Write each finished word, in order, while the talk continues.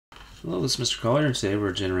Hello, this is Mr. Collier, and today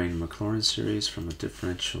we're generating a Maclaurin series from a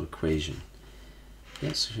differential equation.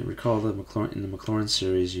 Yes, if you recall in the Maclaurin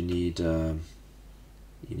series, you need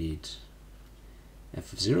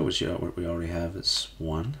f of 0, which we already have is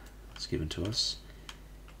 1. It's given to us.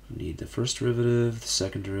 You need the first derivative, the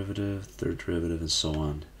second derivative, third derivative, and so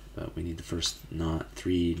on. But we need the first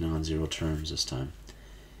three non-zero terms this time.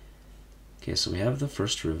 Okay, so we have the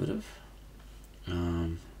first derivative.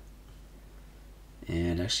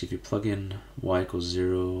 And actually, if you plug in y equals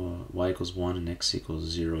 0, y equals 1, and x equals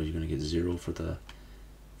 0, you're going to get 0 for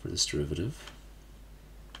this derivative.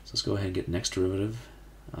 So let's go ahead and get next derivative.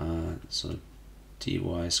 So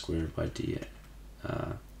dy squared by d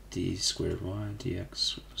squared y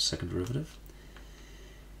dx, second derivative,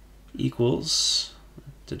 equals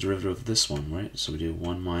the derivative of this one, right? So we do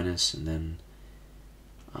 1 minus, and then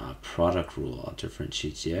product rule. I'll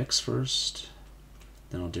differentiate dx first.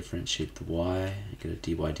 Then I'll differentiate the y and get a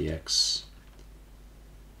dy dx.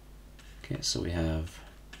 Okay, so we have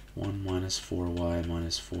 1 minus 4y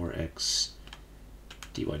minus 4x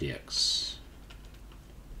dy dx.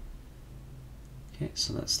 Okay,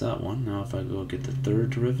 so that's that one. Now if I go get the third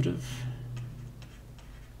derivative,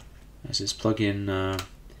 I just plug in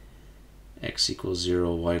x equals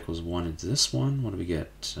 0, y equals 1 into this one. What do we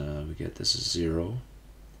get? We get this is 0.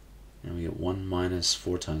 And we get 1 minus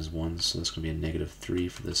 4 times 1, so that's going to be a negative 3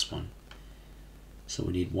 for this one. So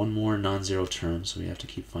we need one more non-zero term, so we have to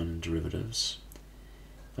keep finding derivatives.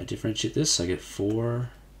 If I differentiate this, I get 4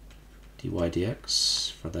 dy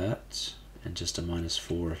dx for that, and just a minus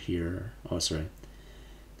 4 here. Oh, sorry.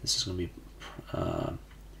 This is going to be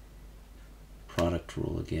product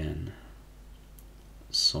rule again.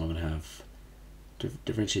 So I'm going to have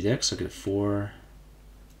differentiate x, so I get 4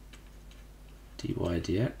 dy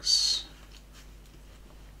dx,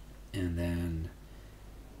 and then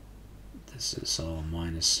this is all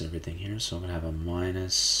minus everything here, so I'm going to have a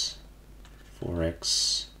minus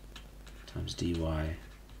 4x times dy, or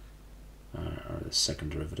the second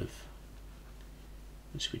derivative,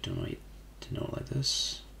 which we don't denote like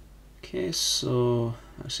this. Okay, so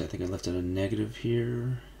actually I think I left out a negative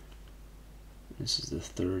here. This is the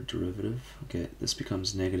third derivative. Okay, this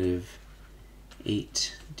becomes negative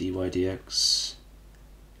 8 dy dx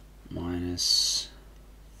minus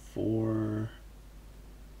 4x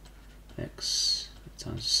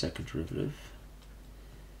times the second derivative.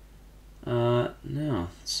 Now,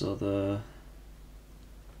 so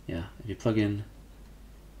if you plug in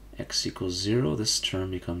x equals 0, this term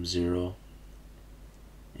becomes 0,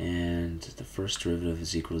 and the first derivative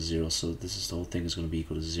is equal to 0, so the whole thing is going to be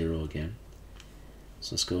equal to 0 again.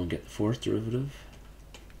 So let's go and get the fourth derivative.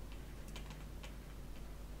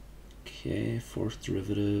 Okay, fourth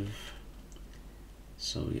derivative.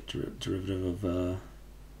 So we get derivative of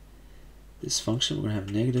this function. We're going to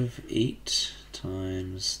have negative 8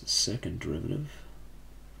 times the second derivative.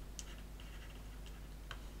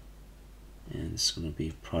 And it's going to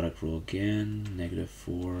be product rule again. Negative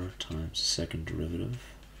 4 times the second derivative.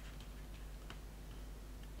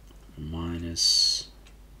 Minus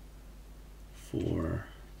 4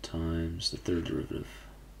 times the third derivative.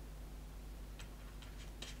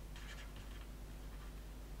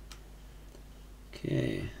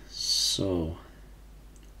 Okay, so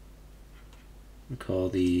we call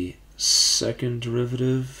the second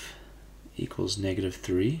derivative equals negative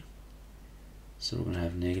 3. So we're going to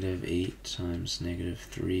have negative 8 times negative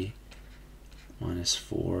 3 minus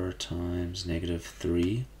 4 times negative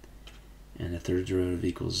 3. And the third derivative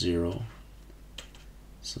equals 0.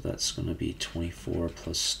 So that's going to be 24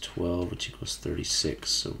 plus 12, which equals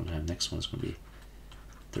 36. So we're going to have next one is going to be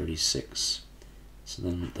 36. So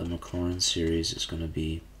then the Maclaurin series is going to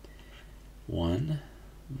be 1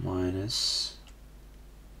 minus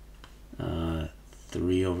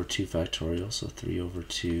 3 over 2 factorial, so 3 over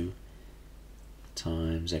 2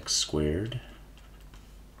 times x squared.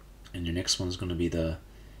 And your next one is going to be that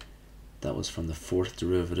was from the fourth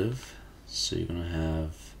derivative, so you're going to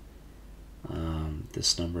have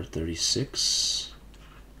this number 36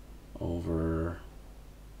 over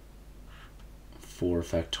 4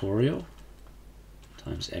 factorial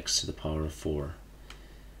times x to the power of 4.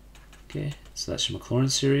 Okay, so that's your Maclaurin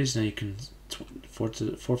series. Now you can 4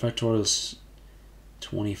 factorial is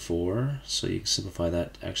 24, so you can simplify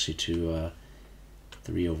that actually to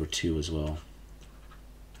 3 over 2 as well.